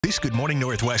This Good Morning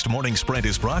Northwest Morning Sprint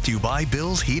is brought to you by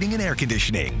Bill's Heating and Air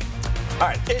Conditioning. All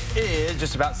right, it is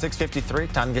just about 6:53.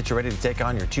 Time to get you ready to take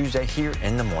on your Tuesday here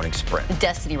in the Morning Sprint.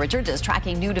 Destiny Richards is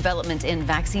tracking new developments in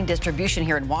vaccine distribution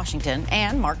here in Washington,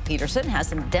 and Mark Peterson has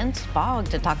some dense fog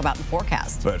to talk about in the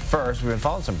forecast. But first, we've been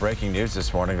following some breaking news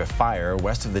this morning. The fire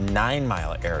west of the 9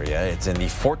 Mile area. It's in the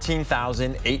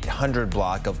 14,800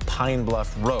 block of Pine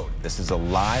Bluff Road. This is a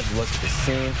live look at the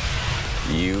scene.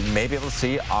 You may be able to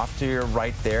see off to your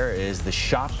right there is the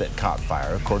shop that caught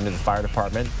fire. According to the fire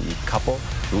department, the couple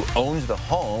who owns the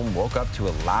home woke up to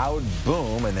a loud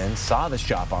boom and then saw the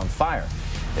shop on fire.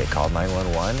 They called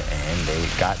 911 and they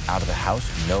got out of the house.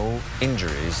 No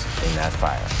injuries in that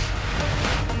fire.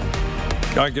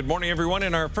 All right, good morning, everyone.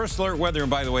 In our first alert weather, and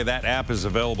by the way, that app is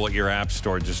available at your app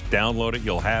store. Just download it.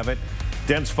 You'll have it.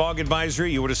 Dense fog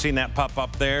advisory, you would have seen that pop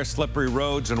up there. Slippery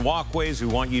roads and walkways. We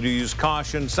want you to use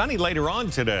caution. Sunny later on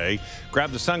today.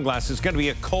 Grab the sunglasses. It's going to be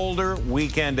a colder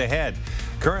weekend ahead.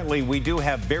 Currently, we do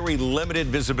have very limited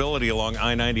visibility along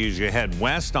I-90 as you head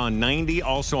west on 90,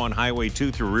 also on Highway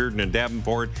 2 through Reardon and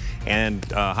Davenport, and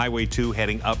Highway 2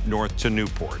 heading up north to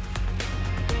Newport.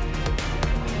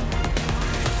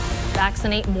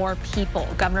 Vaccinate more people.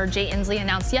 Governor Jay Inslee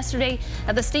announced yesterday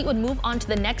that the state would move on to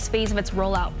the next phase of its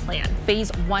rollout plan,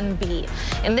 Phase 1B.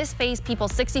 In this phase, people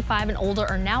 65 and older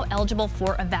are now eligible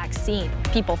for a vaccine.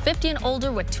 People 50 and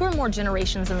older with 2 or more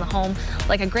generations in the home,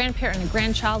 like a grandparent and a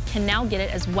grandchild, can now get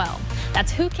it as well.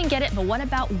 That's who can get it, but what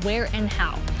about where and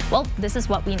how? Well, this is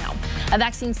what we know. A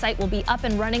vaccine site will be up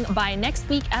and running by next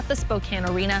week at the Spokane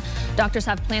Arena. Doctors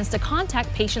have plans to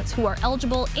contact patients who are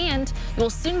eligible, and you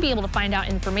will soon be able to find out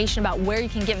information about where you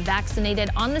can get vaccinated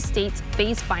on the state's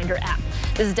Phase Finder app.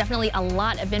 This is definitely a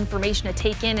lot of information to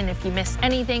take in, and if you miss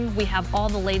anything, we have all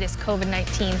the latest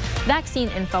COVID-19 vaccine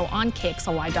info on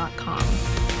KXLY.com.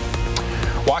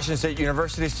 Washington State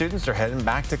University students are heading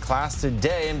back to class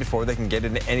today, and before they can get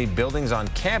into any buildings on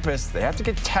campus, they have to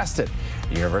get tested.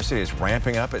 The university is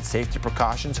ramping up its safety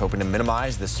precautions, hoping to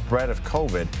minimize the spread of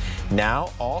COVID.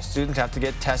 Now, all students have to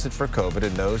get tested for COVID,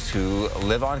 and those who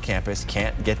live on campus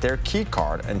can't get their key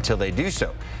card until they do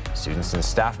so. Students and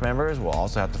staff members will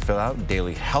also have to fill out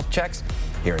daily health checks.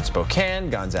 Here in Spokane,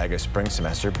 Gonzaga's spring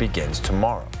semester begins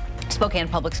tomorrow. Spokane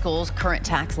Public Schools' current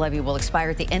tax levy will expire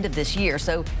at the end of this year,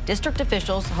 so district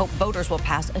officials hope voters will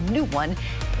pass a new one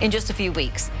in just a few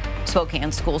weeks.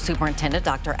 Spokane School Superintendent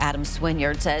Dr. Adam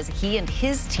Swinyard says he and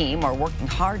his team are working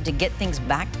hard to get things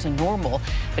back to normal,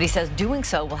 but he says doing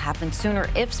so will happen sooner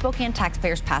if Spokane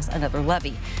taxpayers pass another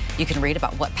levy. You can read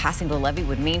about what passing the levy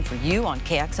would mean for you on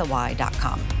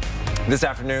KXLY.com. This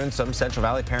afternoon, some Central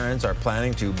Valley parents are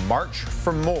planning to march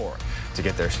for more to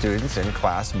get their students in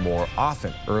class more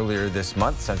often. Earlier this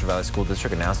month, Central Valley School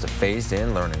District announced a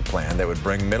phased-in learning plan that would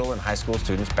bring middle and high school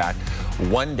students back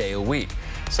 1 day a week.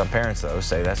 Some parents, though,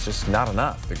 say that's just not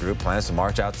enough. The group plans to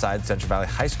march outside Central Valley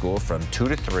High School from 2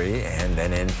 to 3 and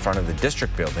then in front of the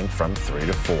district building from 3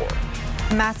 to 4.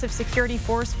 A massive security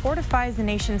force fortifies the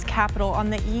nation's capital on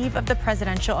the eve of the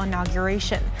presidential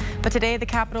inauguration. But today, the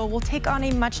Capitol will take on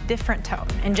a much different tone.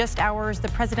 In just hours, the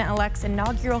president-elect's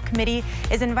inaugural committee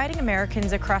is inviting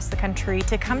Americans across the country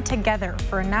to come together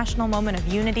for a national moment of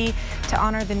unity to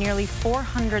honor the nearly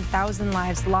 400,000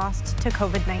 lives lost to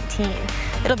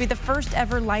COVID-19. It'll be the first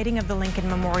ever lighting of the Lincoln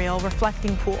Memorial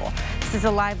reflecting pool. This is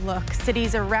a live look.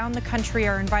 Cities around the country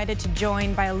are invited to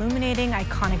join by illuminating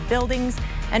iconic buildings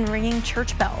and ringing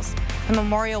church bells. The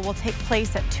memorial will take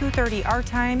place at 2:30 our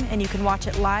time, and you can watch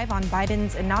it live on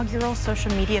Biden's inaugural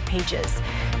social media pages.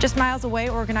 Just miles away,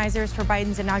 organizers for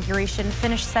Biden's inauguration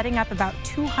finished setting up about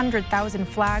 200,000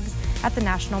 flags at the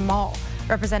National Mall,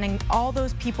 representing all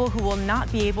those people who will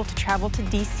not be able to travel to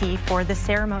D.C. for the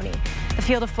ceremony. The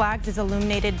Field of Flags is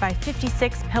illuminated by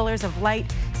 56 pillars of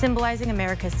light, symbolizing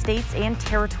America's states and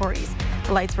territories.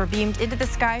 The lights were beamed into the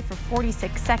sky for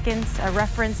 46 seconds, a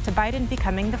reference to Biden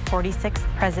becoming the 46th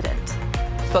president.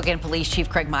 Spokane Police Chief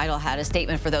Craig Meidel had a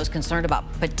statement for those concerned about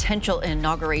potential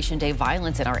Inauguration Day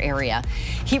violence in our area.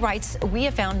 He writes, "We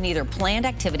have found neither planned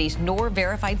activities nor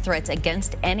verified threats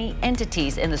against any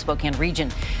entities in the Spokane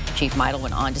region." Chief Meidel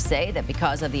went on to say that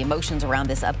because of the emotions around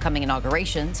this upcoming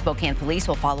inauguration, Spokane Police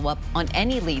will follow up on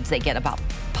any leads they get about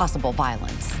possible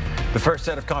violence. The first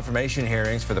set of confirmation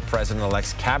hearings for the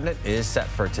president-elect's cabinet is set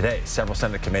for today. Several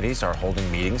Senate committees are holding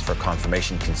meetings for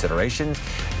confirmation considerations.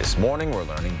 This morning, we're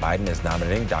learning Biden is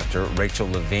nominating Dr. Rachel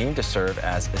Levine to serve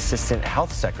as Assistant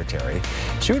Health Secretary.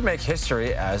 She would make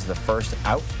history as the first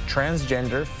out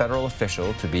transgender federal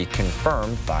official to be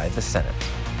confirmed by the Senate.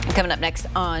 Coming up next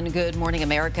on Good Morning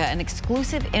America, an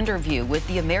exclusive interview with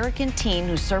the American teen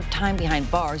who served time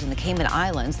behind bars in the Cayman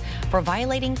Islands for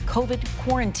violating COVID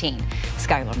quarantine.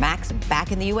 Skylar Max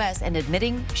back in the U.S. and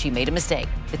admitting she made a mistake.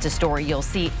 It's a story you'll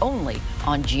see only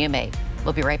on GMA.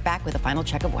 We'll be right back with a final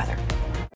check of weather.